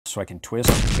so I can twist.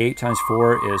 8 times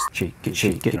 4 is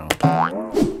shake it. You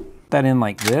know. That in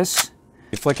like this.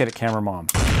 You flick it at camera mom.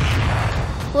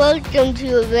 Welcome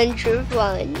to Adventure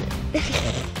Fun.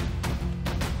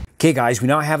 Okay guys, we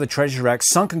now have the Treasure X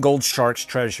Sunken Gold Shark's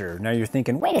Treasure. Now you're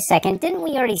thinking, Wait a second, didn't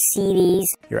we already see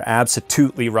these? You're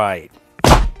absolutely right.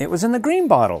 It was in the green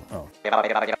bottle. Oh.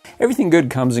 Everything good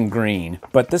comes in green,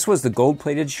 but this was the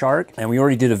gold-plated shark, and we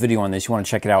already did a video on this. You want to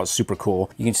check it out, it's super cool.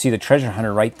 You can see the treasure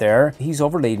hunter right there. He's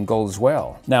overlaid in gold as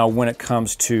well. Now, when it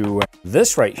comes to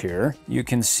this right here, you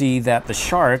can see that the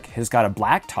shark has got a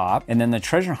black top, and then the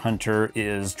treasure hunter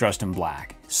is dressed in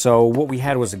black. So what we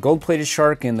had was a gold-plated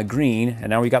shark in the green, and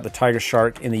now we got the tiger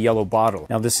shark in the yellow bottle.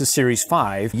 Now this is Series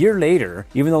 5. A year later,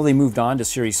 even though they moved on to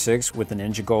Series 6 with the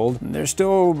Ninja Gold, they're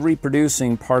still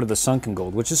reproducing part of the Sunken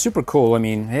Gold, which is super cool. I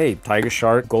mean, hey, tiger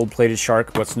shark, gold-plated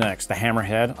shark, what's next? The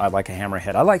hammerhead? I like a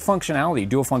hammerhead. I like functionality,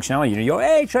 dual functionality. You know,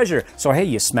 hey, treasure! So hey,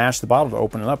 you smash the bottle to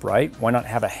open it up, right? Why not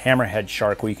have a hammerhead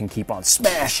shark where you can keep on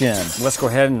smashing? Let's go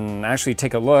ahead and actually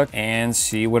take a look and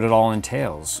see what it all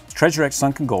entails. Treasure X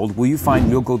Sunken Gold, will you find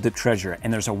real gold dip treasure?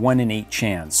 And there's a 1 in 8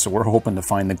 chance, so we're hoping to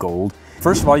find the gold.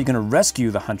 First of all, you're going to rescue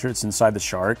the hunter that's inside the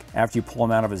shark. After you pull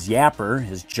him out of his yapper,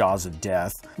 his jaws of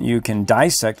death, you can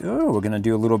dissect. Oh, we're going to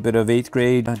do a little bit of 8th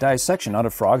grade dissection, not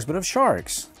of frogs, but of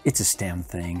sharks. It's a STEM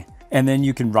thing. And then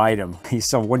you can ride him.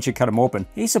 So once you cut him open,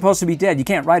 he's supposed to be dead. You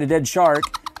can't ride a dead shark.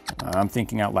 I'm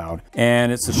thinking out loud.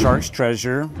 And it's the shark's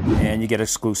treasure, and you get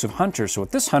exclusive hunter. So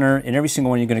with this hunter, in every single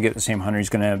one, you're going to get the same hunter. He's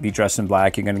going to be dressed in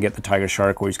black. You're going to get the tiger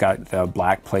shark where he's got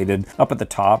black plated up at the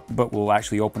top, but we'll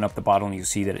actually open up the bottle and you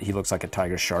see that he looks like a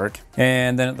tiger shark.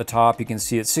 And then at the top, you can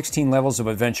see it's 16 levels of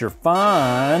adventure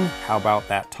fun. How about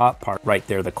that top part right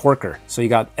there, the corker? So you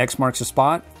got X marks the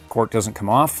spot. Cork doesn't come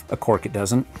off, a cork it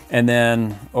doesn't. And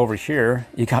then over here,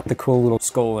 you got the cool little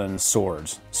skull and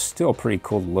swords. Still pretty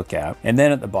cool to look at. And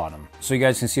then at the bottom. So you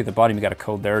guys can see at the bottom, you got a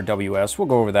code there, WS. We'll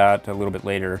go over that a little bit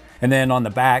later. And then on the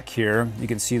back here, you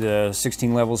can see the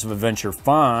 16 levels of adventure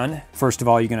fun. First of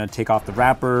all, you're gonna take off the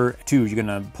wrapper. 2, you're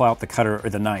gonna pull out the cutter or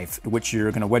the knife, which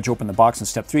you're gonna wedge open the box in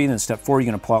step 3. Then step 4, you're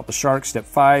gonna pull out the shark. Step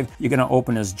 5, you're gonna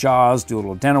open his jaws, do a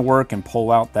little dental work, and pull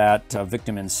out that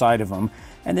victim inside of him.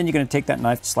 And then you're going to take that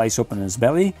knife, slice open his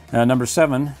belly. Number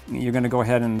 7, you're going to go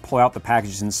ahead and pull out the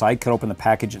package inside, cut open the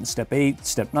package in step 8.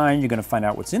 Step 9, you're going to find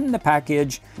out what's in the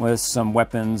package with some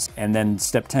weapons. And then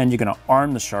step 10, you're going to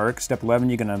arm the shark. Step 11,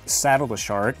 you're going to saddle the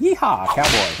shark. Yeehaw,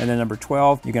 cowboy. And then number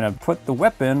 12, you're going to put the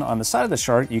weapon on the side of the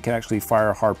shark. You can actually fire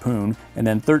a harpoon. And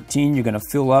then 13, you're going to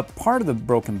fill up part of the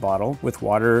broken bottle with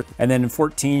water. And then in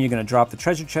 14, you're going to drop the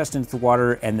treasure chest into the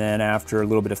water. And then after a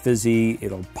little bit of fizzy,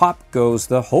 it'll pop goes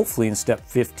the, hopefully in step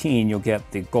 15, you'll get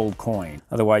the gold coin.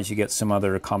 Otherwise, you get some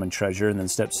other common treasure. And then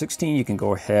step 16, you can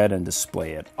go ahead and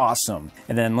display it. Awesome.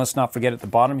 And then let's not forget at the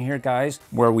bottom here, guys,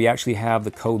 where we actually have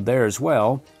the code there as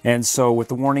well. And so with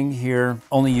the warning here,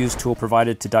 only use tool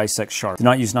provided to dissect shark. Do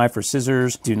not use knife or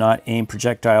scissors. Do not aim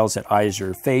projectiles at eyes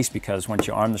or face, because once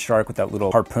you arm the shark with that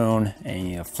little harpoon and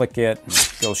you flick it and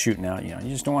it goes shooting out, you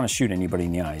just don't want to shoot anybody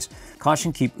in the eyes.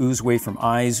 Caution, keep ooze away from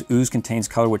eyes. Ooze contains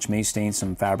color which may stain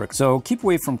some fabric. So keep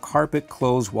away from carpet,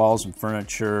 clothes, walls, and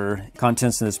furniture.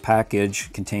 Contents in this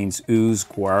package contains ooze,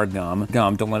 guar gum.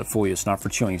 Gum, don't let it fool you. It's not for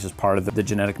chewing. It's just part of the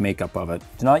genetic makeup of it.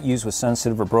 Do not use with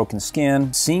sensitive or broken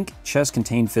skin. Sink, chest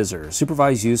contain fizzer.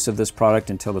 Supervise use of this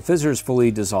product until the fizzer is fully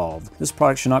dissolved. This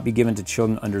product should not be given to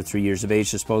children under 3 years of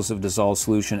age. Dispose of dissolved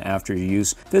solution after your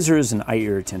use. Fizzer is an eye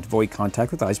irritant. Avoid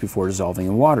contact with ice before dissolving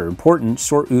in water. Important,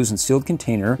 store ooze in sealed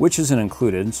container, which isn't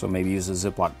included, so maybe use a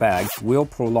Ziploc bag, will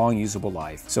prolong usable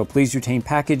life. So please retain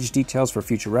package details for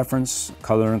future reference.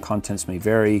 Color and contents may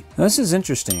vary. Now, this is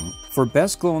interesting. For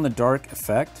best glow-in-the-dark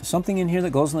effect, something in here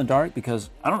that glows in the dark, because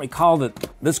I don't recall that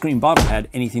this green bottle had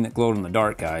anything that glowed in the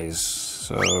dark, guys.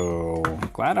 So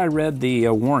glad I read the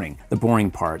warning, the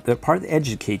boring part, the part that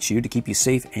educates you to keep you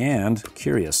safe and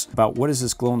curious about what is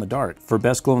this glow in the dark. For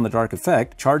best glow in the dark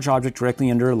effect, charge object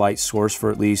directly under a light source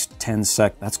for at least 10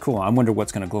 seconds. That's cool. I wonder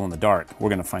what's going to glow in the dark. We're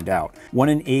going to find out. 1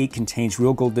 in 8 contains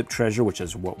real gold dip treasure, which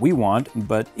is what we want.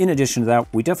 But in addition to that,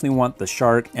 we definitely want the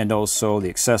shark and also the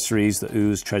accessories, the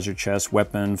ooze, treasure chest,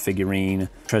 weapon, figurine,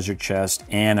 treasure chest,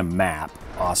 and a map.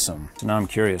 Awesome. So now I'm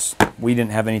curious. We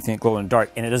didn't have anything that glow in the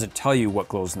dark, and it doesn't tell you what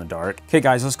glows in the dark. Okay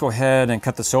guys, let's go ahead and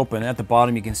cut this open. At the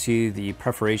bottom you can see the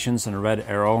perforations and a red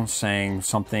arrow saying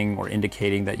something or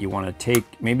indicating that you want to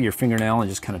take maybe your fingernail and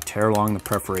just kind of tear along the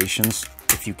perforations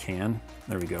if you can.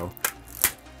 There we go.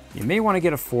 You may want to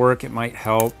get a fork. It might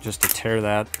help just to tear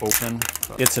that open.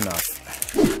 It's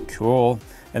enough. Cool.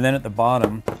 And then at the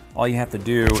bottom, all you have to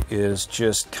do is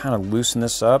just kind of loosen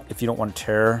this up if you don't want to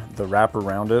tear the wrapper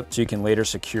around it, so you can later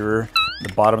secure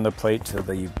the bottom of the plate to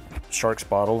the shark's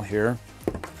bottle here.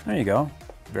 There you go.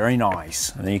 Very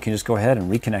nice. And then you can just go ahead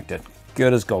and reconnect it.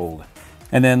 Good as gold.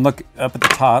 And then look up at the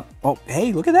top. Oh,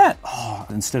 hey, look at that. Oh,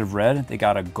 instead of red, they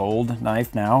got a gold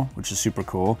knife now, which is super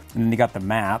cool. And then they got the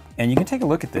map. And you can take a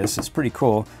look at this. It's pretty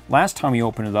cool. Last time you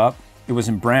open it up, it was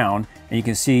in brown. And you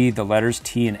can see the letters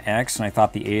T and X. And I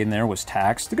thought the A in there was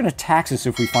tax. They're going to tax us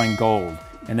if we find gold.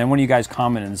 And then one of you guys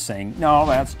commented saying, no,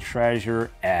 that's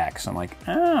Treasure X. I'm like,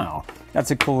 oh, that's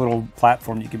a cool little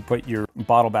platform you can put your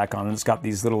bottle back on. And it's got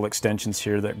these little extensions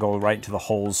here that go right into the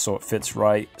holes so it fits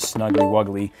right snuggly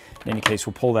wuggly. In any case,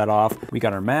 we'll pull that off. We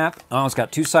got our map. Oh, it's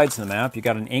got two sides to the map. You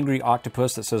got an angry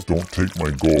octopus that says, don't take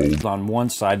my gold on one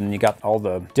side. And you got all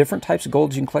the different types of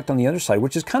gold you can collect on the other side,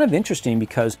 which is kind of interesting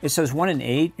because it says 1 in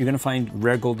 8, you're going to find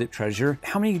rare gold dip treasure.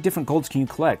 How many different golds can you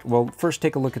collect? Well, first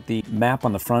take a look at the map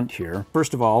on the front here.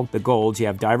 First of all, the golds, you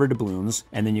have diver doubloons,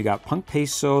 and then you got punk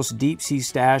pesos, deep sea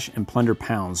stash, and plunder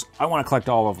pounds. I want to collect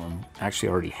all of them. Actually,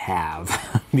 I already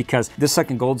have because this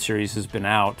second gold series has been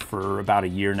out for about a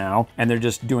year now, and they're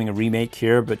just doing a remake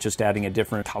here, but just adding a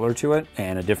different color to it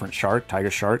and a different shark,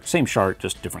 tiger shark, same shark,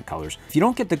 just different colors. If you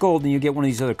don't get the gold, then you get one of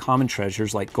these other common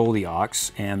treasures like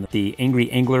Gold-Octs and the Antry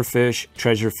Angler Fish,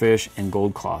 Treasure Fish, and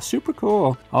Gold Claw. Super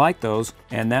cool. I like those.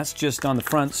 And that's just on the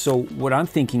front. So what I'm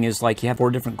thinking is like you have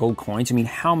 4 different gold coins. I mean,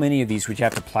 how many of these would you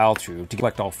have to plow through to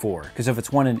collect all 4? Because if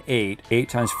it's 1 in 8, 8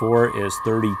 times 4 is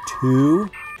 32.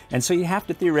 And so you have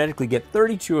to theoretically get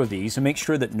 32 of these and make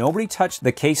sure that nobody touched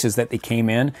the cases that they came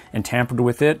in and tampered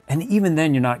with it. And even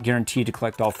then you're not guaranteed to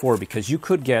collect all 4 because you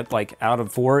could get like out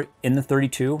of 4 in the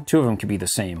 32, 2 of them could be the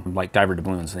same, like diver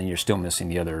doubloons, and then you're still missing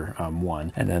the other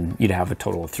 1. And then you'd have a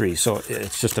total of 3. So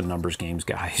it's just a numbers games,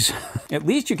 guys. At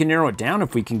least you can narrow it down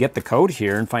if we can get the code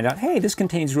here and find out, hey, this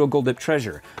contains real gold dip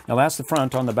treasure. Now that's the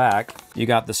front. On the back, you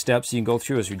got the steps you can go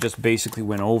through as we just basically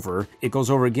went over. It goes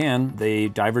over again, the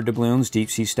diver doubloons,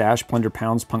 deep sea stash, plunder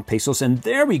pounds, punk pesos, and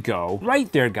there we go. Right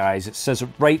there, guys. It says it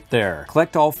right there.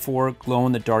 Collect all 4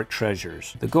 glow-in-the-dark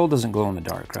treasures. The gold doesn't glow in the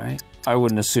dark, right? I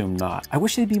wouldn't assume not. I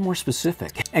wish they'd be more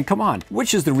specific. And come on,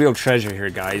 which is the real treasure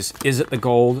here, guys? Is it the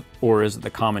gold or is it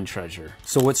the common treasure?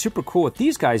 So what's super cool with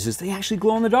these guys is they actually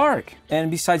glow in the dark.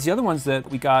 And besides the other ones that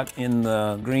we got in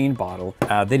the green bottle,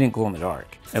 they didn't glow in the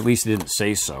dark. At least they didn't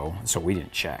say so, so we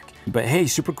didn't check. But hey,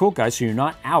 super cool, guys, so you're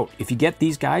not out. If you get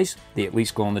these guys, they at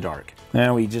least glow in the dark.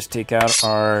 Now we just take out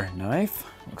our knife.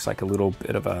 Looks like a little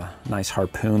bit of a nice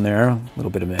harpoon there, a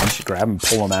little bit of edge. You grab them,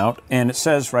 pull them out. And it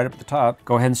says right up at the top,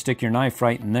 go ahead and stick your knife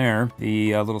right in there.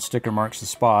 The little sticker marks the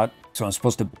spot. So I'm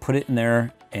supposed to put it in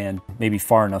there and maybe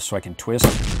far enough so I can twist.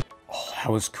 Oh,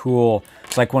 that was cool.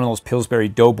 It's like one of those Pillsbury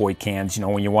Doughboy cans, you know,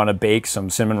 when you want to bake some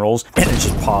cinnamon rolls and it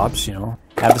just pops, you know.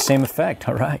 Have the same effect.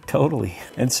 All right, totally.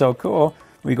 And so cool.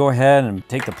 We go ahead and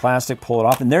take the plastic, pull it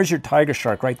off, and there's your tiger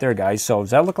shark right there, guys. So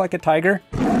does that look like a tiger?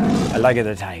 I like it,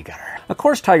 a tiger. Of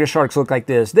course tiger sharks look like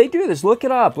this. They do this, look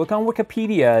it up, look on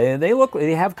Wikipedia.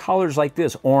 They have colors like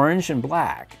this, orange and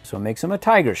black. So it makes them a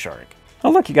tiger shark. Oh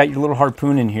look, you got your little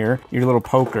harpoon in here, your little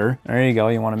poker. There you go,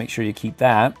 you wanna make sure you keep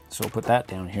that. So we'll put that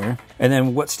down here. And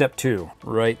then what's step 2?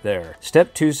 Right there.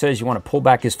 Step 2 says you wanna pull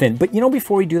back his fin. But you know,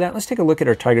 before we do that, let's take a look at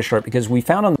our tiger shark because we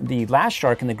found on the last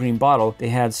shark in the green bottle, they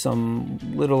had some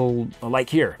little, like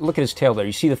here, look at his tail there.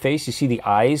 You see the face, you see the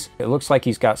eyes. It looks like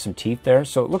he's got some teeth there.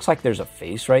 So it looks like there's a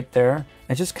face right there.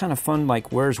 It's just kind of fun,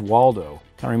 like Where's Waldo?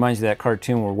 Kind of reminds me of that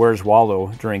cartoon where Where's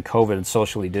Waldo during COVID and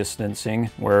socially distancing,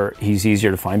 where he's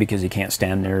easier to find because he can't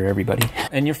stand near everybody.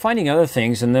 And you're finding other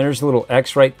things, and there's a little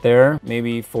X right there,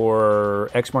 maybe for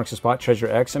X marks the spot,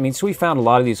 Treasure X. I mean, so we found a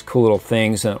lot of these cool little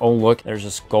things, and oh look, there's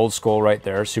this gold skull right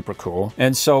there, super cool.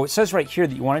 And so it says right here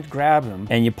that you wanted to grab him,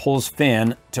 and you pull his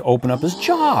fin to open up his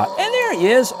jaw. And there he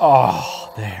is.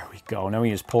 Oh, there we go. Now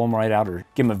we just pull him right out or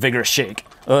give him a vigorous shake.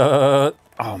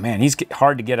 Oh man, he's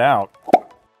hard to get out.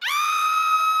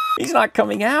 He's not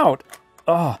coming out.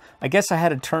 Oh, I guess I had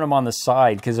to turn him on the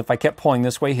side because if I kept pulling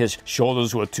this way, his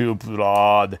shoulders were too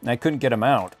broad. And I couldn't get him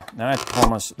out. Now I have to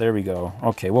pull him. There we go.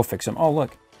 Okay, we'll fix him. Oh,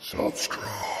 look. Subscribe.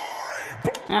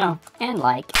 Oh, and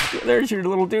like. There's your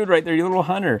little dude right there, your little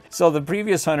hunter. So the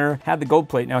previous hunter had the gold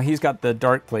plate. Now he's got the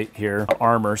dark plate here.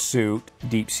 Armor, suit,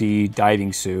 deep sea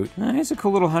diving suit. He's a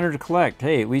cool little hunter to collect.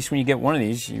 Hey, at least when you get one of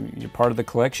these, you're part of the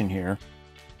collection here.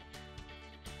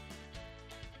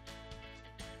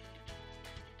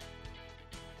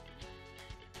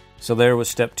 So there was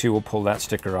step 2, we'll pull that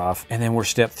sticker off. And then we're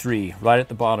step 3, right at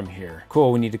the bottom here.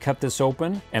 Cool, we need to cut this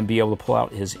open and be able to pull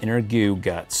out his inner goo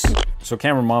guts. So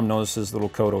camera mom notices little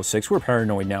code 06. We're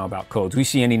paranoid now about codes. We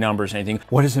see any numbers, anything.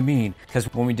 What does it mean? Because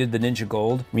when we did the Ninja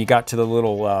Gold, when you got to the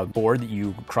little board that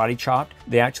you karate chopped,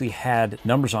 they actually had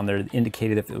numbers on there that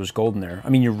indicated if it was gold in there. I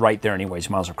mean, you're right there anyways.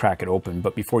 You might as well crack it open.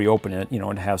 But before you open it, you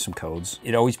know, it has some codes.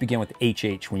 It always began with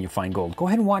HH when you find gold. Go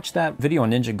ahead and watch that video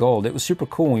on Ninja Gold. It was super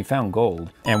cool when we found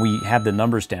gold. And we had the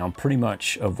numbers down pretty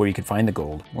much of where you could find the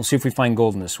gold. We'll see if we find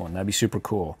gold in this one. That'd be super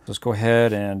cool. Let's go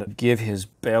ahead and give his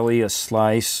belly a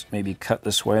slice. Maybe cut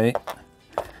this way.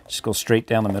 Just go straight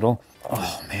down the middle.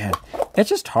 Oh man, it's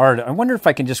just hard. I wonder if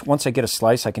I can just, once I get a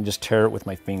slice, I can just tear it with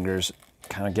my fingers.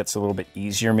 Kind of gets a little bit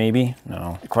easier maybe.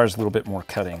 No, requires a little bit more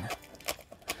cutting.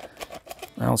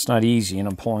 Well, it's not easy and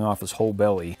I'm pulling off his whole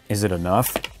belly. Is it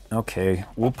enough? Okay,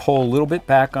 we'll pull a little bit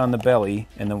back on the belly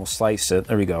and then we'll slice it.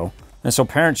 There we go. And so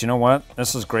parents, you know what?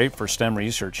 This is great for STEM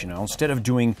research, you know. Instead of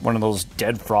doing one of those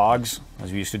dead frogs,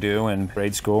 as we used to do in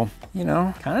grade school, you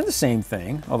know, kind of the same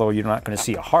thing. Although you're not going to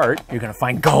see a heart, you're going to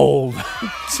find gold.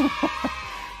 You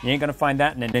ain't going to find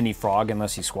that in any frog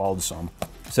unless he swallowed some.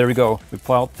 So there we go. We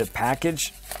pull out the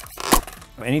package.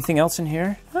 Anything else in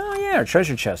here? Oh yeah, our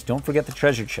treasure chest. Don't forget the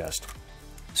treasure chest.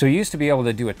 So you used to be able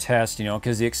to do a test, you know,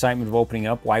 because the excitement of opening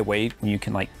up, why wait when you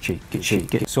can like shake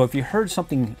it. So if you heard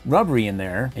something rubbery in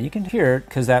there, and you can hear it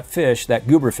because that fish, that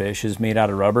goober fish is made out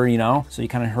of rubber, you know, so you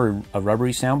kind of heard a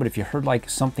rubbery sound, but if you heard like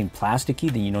something plasticky,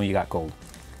 then you know you got gold.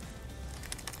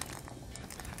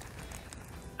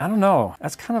 I don't know,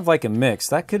 that's kind of like a mix.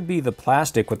 That could be the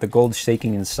plastic with the gold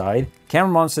shaking inside.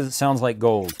 Camera mom says it sounds like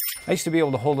gold. I used to be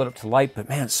able to hold it up to light, but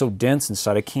man, it's so dense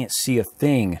inside, I can't see a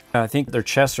thing. I think their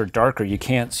chests are darker, you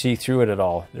can't see through it at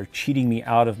all. They're cheating me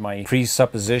out of my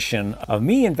presupposition of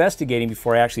me investigating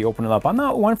before I actually open it up. I'm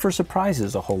not one for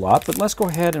surprises a whole lot, but let's go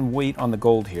ahead and wait on the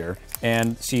gold here.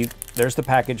 And see, there's the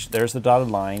package, there's the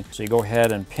dotted line. So you go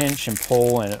ahead and pinch and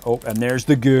pull, and there's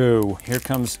the goo. Here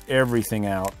comes everything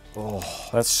out. Oh,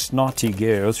 that's snotty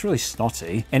goo. It's really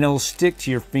snotty. And it'll stick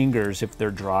to your fingers if they're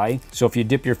dry. So if you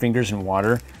dip your fingers in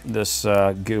water, this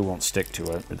goo won't stick to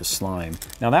it, or the slime.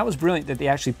 Now that was brilliant that they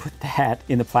actually put that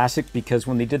in the plastic, because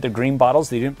when they did the green bottles,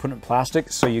 they didn't put it in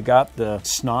plastic. So you got the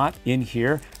snot in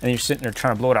here, and you're sitting there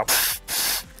trying to blow it out.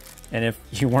 And if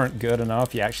you weren't good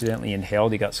enough, you accidentally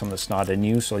inhaled, you got some of the snot in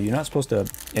you. So you're not supposed to,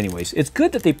 anyways. It's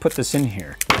good that they put this in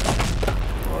here.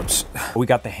 Whoops. We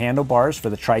got the handlebars for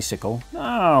the tricycle.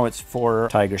 Oh, it's for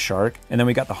tiger shark. And then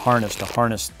we got the harness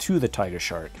to the tiger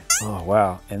shark. Oh,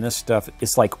 wow. And this stuff,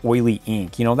 it's like oily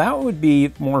ink. You know, that would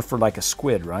be more for like a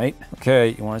squid, right? Okay,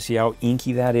 you want to see how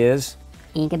inky that is?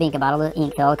 Inka binka bottle of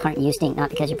ink, though. Current you stink, not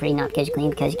because you're pretty, not because you're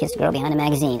clean, because you kissed a girl behind a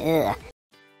magazine. Ugh.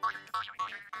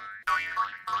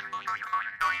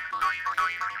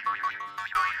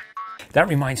 That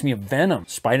reminds me of Venom.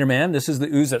 Spider-Man, this is the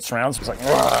ooze that surrounds him. It's like,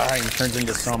 and he turns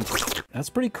into some. That's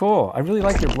pretty cool. I really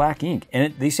like their black ink.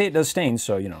 And they say it does stain,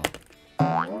 so, you know.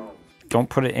 Don't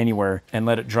put it anywhere and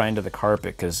let it dry into the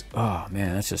carpet, because, oh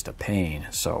man, that's just a pain.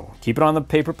 So keep it on the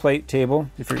paper plate table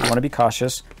if you want to be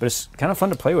cautious. But it's kind of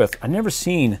fun to play with. I've never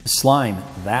seen slime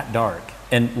that dark.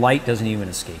 And light doesn't even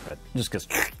escape it. It just gets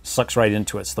sucks right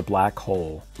into it. It's the black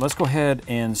hole. Let's go ahead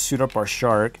and suit up our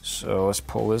shark. So let's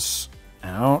pull this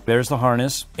out. There's the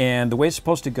harness, and the way it's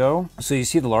supposed to go, so you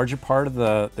see the larger part of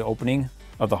the opening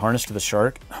of the harness to the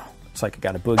shark. It's like I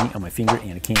got a boogie on my finger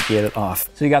and I can't get it off.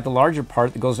 So you got the larger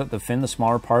part that goes up the fin, the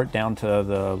smaller part down to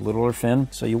the littler fin.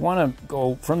 So you want to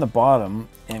go from the bottom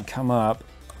and come up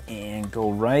and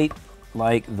go right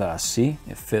like thus. See,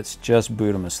 it fits just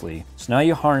beautifully. So now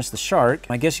you harness the shark.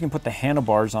 I guess you can put the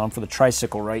handlebars on for the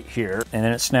tricycle right here, and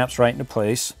then it snaps right into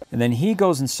place. And then he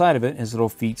goes inside of it. His little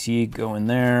feetie go in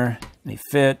there, and they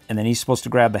fit. And then he's supposed to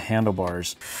grab the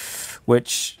handlebars,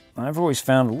 which I've always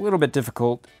found a little bit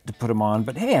difficult to put them on,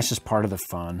 but hey, that's just part of the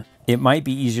fun. It might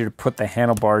be easier to put the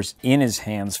handlebars in his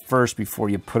hands first before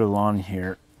you put it on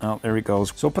here. Oh, there he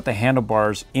goes. So we'll put the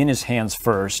handlebars in his hands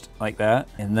first, like that,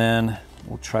 and then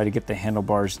we'll try to get the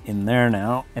handlebars in there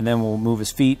now, and then we'll move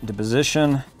his feet into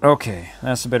position. Okay,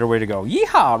 that's a better way to go.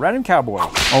 Yeehaw, riding cowboy.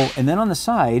 Oh, and then on the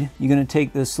side, you're gonna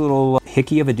take this little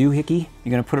hickey of a doohickey.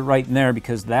 You're gonna put it right in there,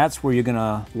 because that's where you're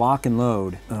gonna lock and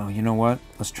load. Oh, you know what?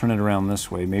 Let's turn it around this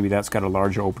way. Maybe that's got a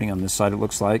larger opening on this side, it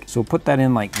looks like. So put that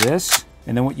in like this,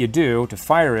 and then what you do to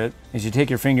fire it is you take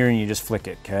your finger and you just flick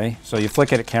it, okay? So you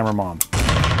flick it at camera mom.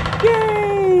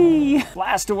 Yay!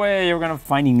 Blast away, we're gonna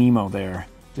Finding Nemo there.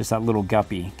 Just that little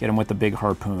guppy. Get him with the big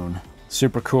harpoon.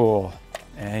 Super cool.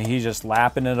 And he's just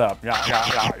lapping it up.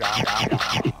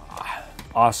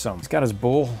 Awesome. He's got his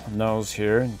bull nose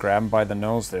here, and grab him by the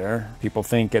nose there. People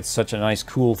think it's such a nice,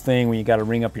 cool thing when you got to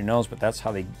ring up your nose, but that's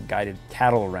how they guided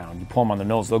cattle around. You pull them on the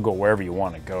nose, they'll go wherever you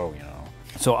want to go, you know.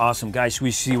 So awesome, guys. Should we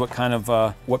see what kind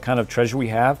of treasure we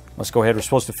have? Let's go ahead. We're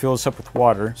supposed to fill this up with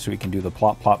water so we can do the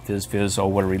plop, plop, fizz, fizz. Oh,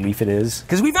 what a relief it is.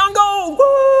 Because we found gold!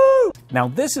 Woo! Now,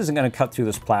 this isn't going to cut through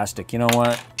this plastic. You know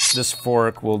what? This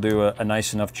fork will do a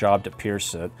nice enough job to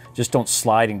pierce it. Just don't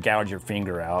slide and gouge your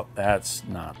finger out. That's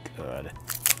not good.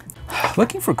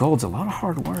 Looking for gold's a lot of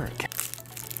hard work.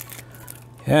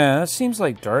 Yeah, that seems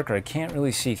like darker. I can't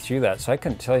really see through that, so I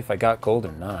couldn't tell you if I got gold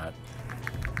or not.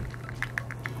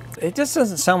 It just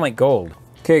doesn't sound like gold.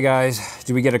 Okay, guys,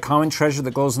 do we get a common treasure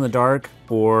that glows in the dark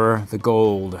or the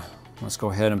gold? Let's go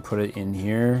ahead and put it in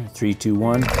here. 3, 2,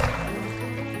 1.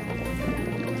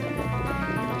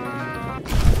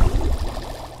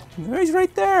 He's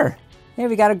right there. Hey,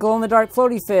 we got a glow-in-the-dark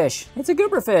floaty fish. It's a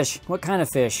goober fish. What kind of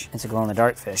fish? It's a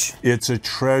glow-in-the-dark fish. It's a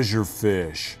treasure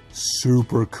fish.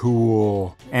 Super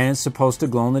cool. And it's supposed to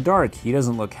glow in the dark. He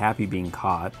doesn't look happy being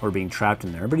caught or being trapped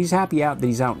in there, but he's happy that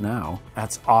he's out now.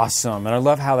 That's awesome. And I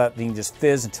love how that thing just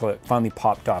fizzed until it finally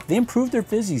popped off. They improved their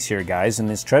fizzies here, guys, in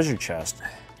this treasure chest.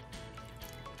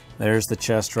 There's the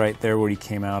chest right there where he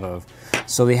came out of.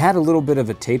 So they had a little bit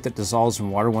of a tape that dissolves in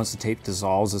water. Once the tape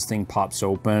dissolves, this thing pops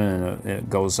open and it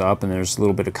goes up, and there's a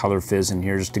little bit of color fizz in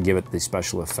here just to give it the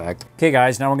special effect. Okay,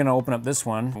 guys, now we're gonna open up this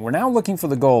one. We're now looking for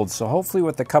the gold, so hopefully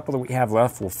with the couple that we have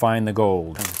left, we'll find the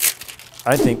gold.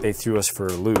 I think they threw us for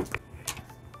a loop.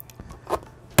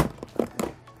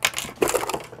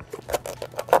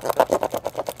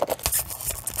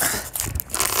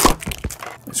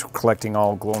 So we're collecting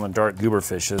all glow-in-the-dark goober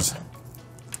fishes.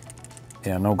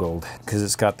 Yeah, no gold, because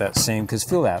it's got that same, because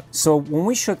feel that. So when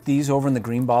we shook these over in the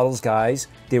green bottles, guys,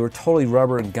 they were totally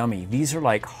rubber and gummy. These are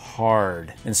like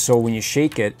hard. And so when you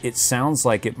shake it, it sounds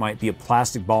like it might be a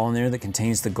plastic ball in there that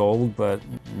contains the gold, but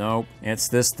nope, it's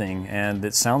this thing. And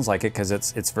it sounds like it because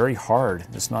it's very hard.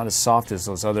 It's not as soft as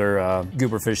those other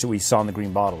goober fish that we saw in the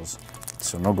green bottles.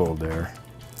 So no gold there.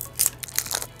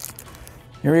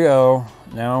 Here we go.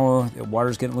 Now the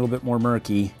water's getting a little bit more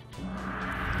murky.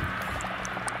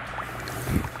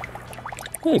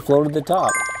 Hey, floated the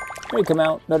top. Here you come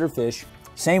out, better fish.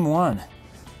 Same one.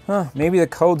 Huh, maybe the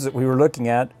codes that we were looking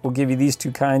at will give you these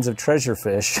two kinds of treasure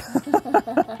fish.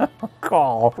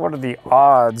 Call, what are the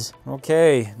odds?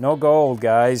 Okay, no gold,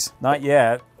 guys. Not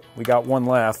yet. We got one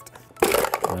left.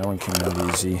 That one came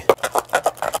out easy.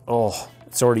 Oh,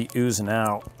 it's already oozing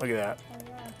out. Look at that.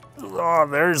 Oh,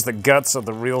 there's the guts of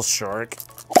the real shark.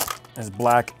 There's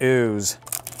black ooze.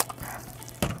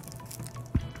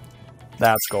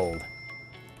 That's gold.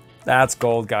 That's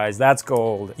gold, guys. That's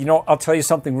gold. You know, I'll tell you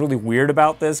something really weird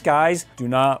about this, guys. Do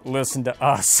not listen to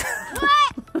us.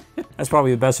 That's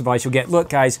probably the best advice you'll get. Look,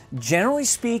 guys, generally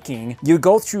speaking, you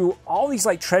go through all these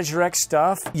like Treasure X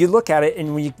stuff, you look at it,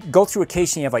 and when you go through a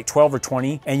case and you have like 12 or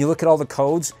 20, and you look at all the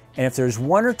codes, and if there's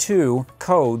 1 or 2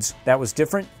 codes that was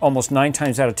different, almost 9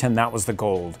 times out of 10, that was the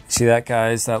gold. See that,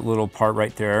 guys? That little part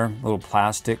right there, little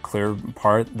plastic clear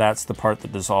part, that's the part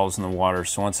that dissolves in the water.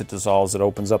 So once it dissolves, it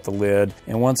opens up the lid.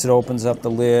 And once it opens up the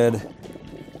lid,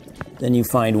 then you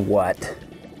find what?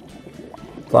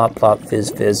 Plop, plop,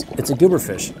 fizz, fizz. It's a goober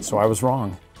fish, so I was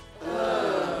wrong.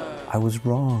 I was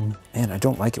wrong. Man, I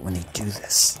don't like it when they do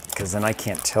this, because then I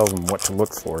can't tell them what to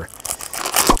look for.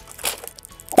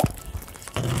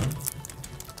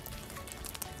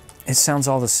 It sounds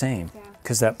all the same,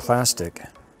 because that plastic.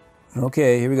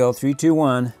 Okay, here we go, 3, 2,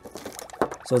 1.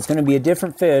 So it's gonna be a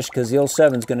different fish, because the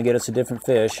 07's gonna get us a different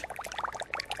fish.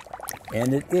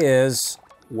 And it is,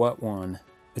 what one?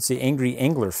 It's the Antry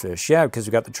Angler Fish. Yeah, because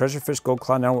we got the treasure fish, gold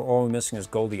cloud, now all we're missing is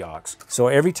Gold-Octs. So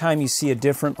every time you see a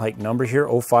different like number here,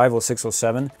 05, 06,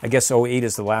 07, I guess 08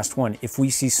 is the last one. If we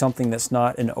see something that's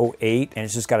not an 08 and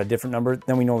it's just got a different number,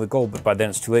 then we know the gold, but by then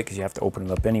it's too late because you have to open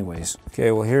it up anyways.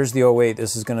 Okay, well here's the 08.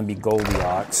 This is gonna be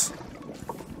Gold-Octs.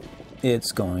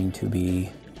 It's going to be,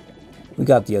 we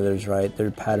got the others right.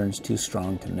 Their pattern's too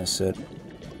strong to miss it.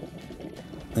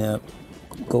 Yep.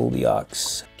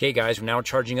 Gold-Octs. Okay guys, we're now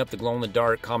charging up the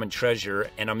glow-in-the-dark common treasure,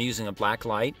 and I'm using a black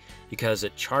light because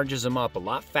it charges them up a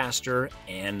lot faster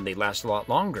and they last a lot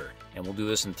longer. And we'll do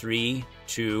this in 3,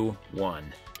 2,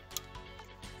 1.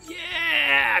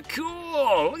 Yeah,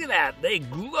 cool! Look at that, they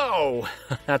glow!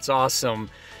 That's awesome.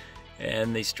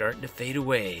 And they starting to fade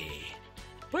away.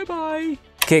 Bye-bye.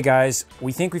 Okay guys,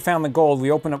 we think we found the gold. We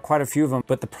opened up quite a few of them,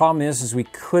 but the problem is we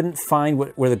couldn't find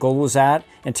where the gold was at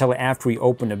until after we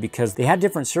opened it, because they had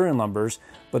different serial numbers,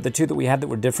 but the 2 that we had that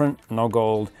were different, no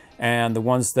gold. And the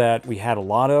ones that we had a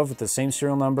lot of with the same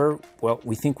serial number, well,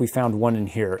 we think we found one in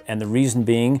here. And the reason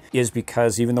being is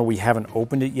because even though we haven't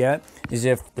opened it yet, is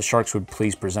if the sharks would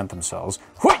please present themselves.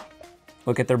 Hoi!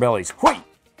 Look at their bellies. Hoi!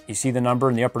 You see the number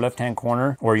in the upper left-hand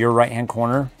corner or your right-hand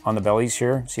corner on the bellies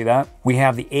here? See that? We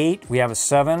have the 8, we have a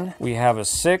 7, we have a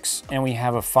 6, and we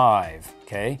have a 5.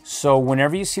 Okay, so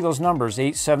whenever you see those numbers,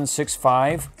 8, 7, 6,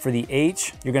 5, for the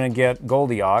H, you're gonna get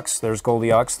Gold-Octs. There's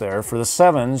Gold-Octs there. For the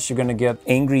 7s, you're gonna get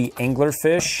Antry Angler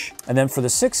Fish. And then for the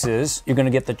 6s, you're gonna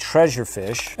get the Treasure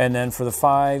Fish. And then for the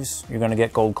 5s, you're gonna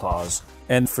get Gold Claws.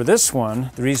 And for this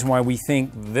one, the reason why we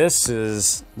think this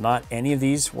is not any of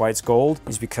these, why it's gold,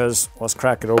 is because, let's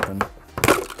crack it open.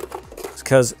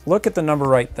 Because look at the number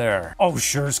right there. Oh,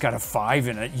 sure, it's got a 5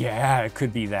 in it. Yeah, it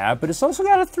could be that, but it's also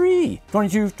got a 3.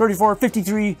 22, 34,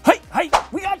 53. Hey,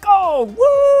 we got gold!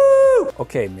 Woo!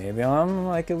 Okay, maybe I'm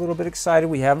like a little bit excited.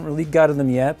 We haven't really gutted them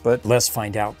yet, but let's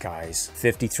find out, guys.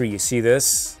 53, you see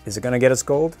this? Is it gonna get us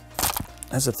gold?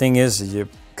 That's the thing is you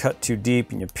cut too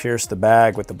deep and you pierce the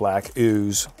bag with the black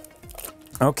ooze.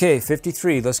 Okay,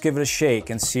 53, let's give it a shake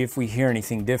and see if we hear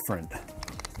anything different.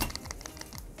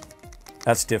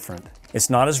 That's different. It's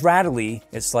not as rattly.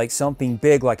 It's like something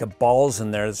big, like a ball's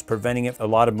in there that's preventing it a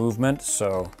lot of movement.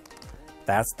 So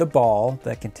that's the ball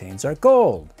that contains our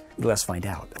gold. Let's find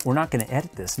out. We're not gonna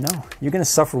edit this, no. You're gonna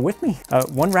suffer with me.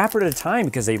 One wrapper at a time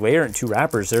because they layer it in 2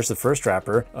 wrappers. There's the first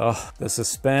wrapper. Oh, the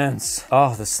suspense.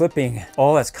 Oh, the slipping.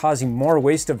 Oh, that's causing more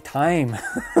waste of time.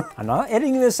 I'm not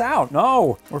editing this out,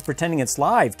 no. We're pretending it's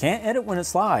live. Can't edit when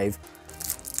it's live.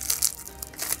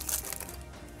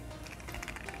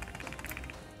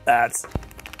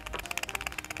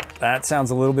 That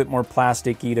sounds a little bit more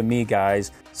plasticky to me,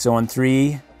 guys. So on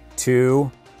 3, 2,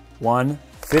 1,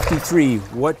 53.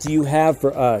 What do you have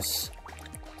for us?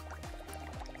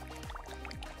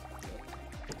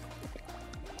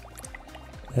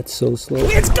 That's so slow.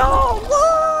 It's gold! Woo!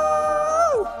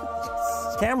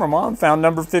 Camera mom found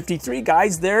number 53,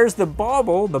 guys. There's the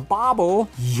bauble, the bauble.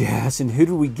 Yes, and who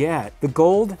do we get? The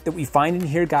gold that we find in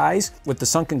here, guys, with the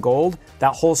sunken gold,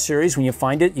 that whole series, when you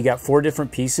find it, you got 4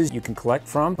 different pieces you can collect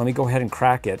from. Let me go ahead and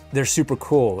crack it. They're super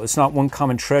cool. It's not one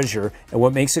common treasure, and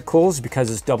what makes it cool is because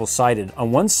it's double-sided.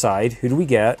 On one side, who do we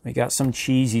get? We got some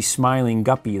cheesy, smiling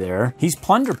guppy there. He's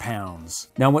Plunder pounds.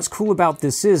 Now, what's cool about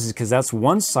this is because that's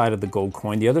one side of the gold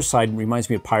coin. The other side reminds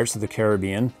me of Pirates of the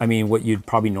Caribbean. I mean, what you'd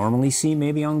probably normally see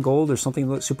maybe on gold or something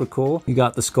that looks super cool. You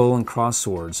got the skull and cross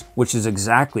swords, which is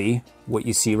exactly what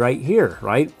you see right here,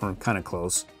 right? Or kind of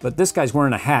close. But this guy's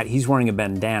wearing a hat. He's wearing a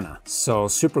bandana. So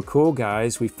super cool,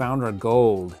 guys. We found our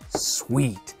gold.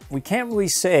 Sweet. We can't really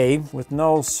say with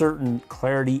no certain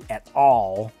clarity at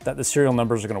all that the serial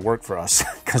numbers are going to work for us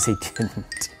because they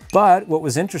didn't. But what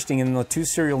was interesting in the 2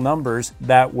 serial numbers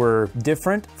that were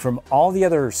different from all the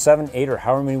other 7, 8, or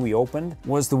however many we opened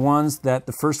was the ones that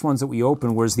the first ones that we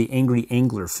opened was the Antry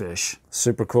Angler Fish.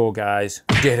 Super cool, guys.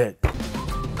 We did it.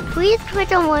 Please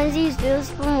click on one of these videos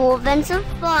for more adventure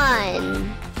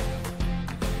fun.